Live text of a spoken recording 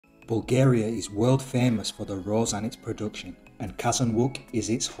Bulgaria is world famous for the rose and its production, and Kazanluk is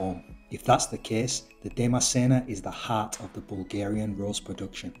its home. If that's the case, the Damascena is the heart of the Bulgarian rose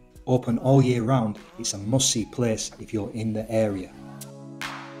production. Open all year round, it's a must-see place if you're in the area.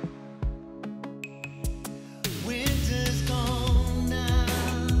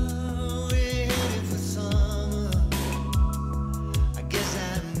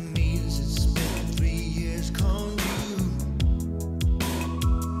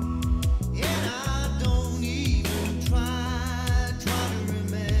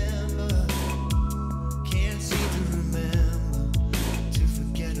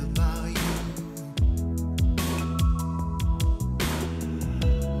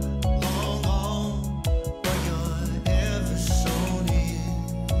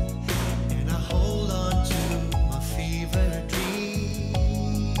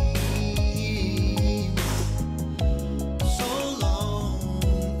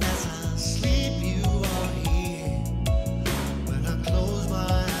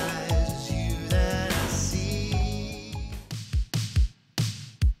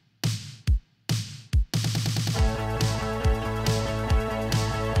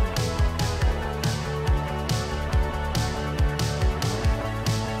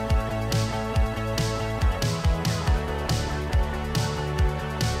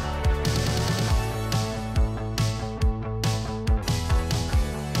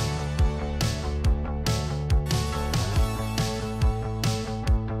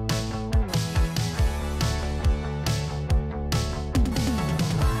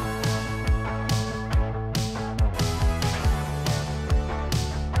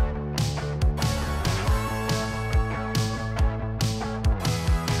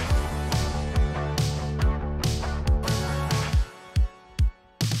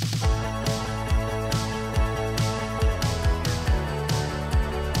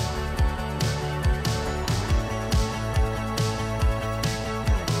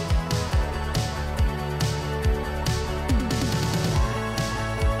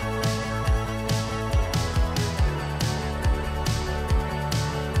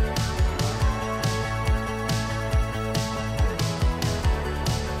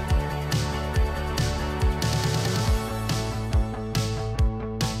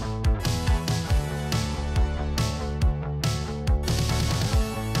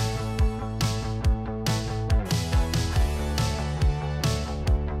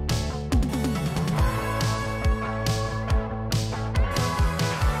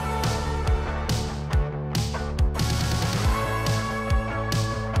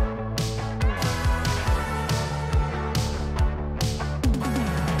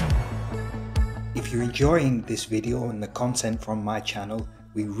 If you're enjoying this video and the content from my channel,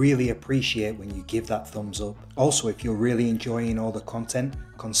 we really appreciate when you give that thumbs up. Also, if you're really enjoying all the content,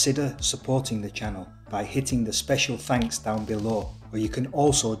 consider supporting the channel by hitting the special thanks down below, or you can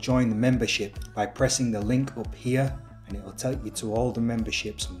also join the membership by pressing the link up here, and it will take you to all the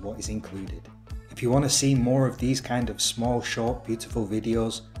memberships and what is included. If you want to see more of these kind of small, short, beautiful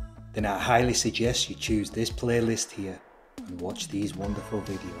videos, then I highly suggest you choose this playlist here and watch these wonderful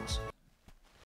videos.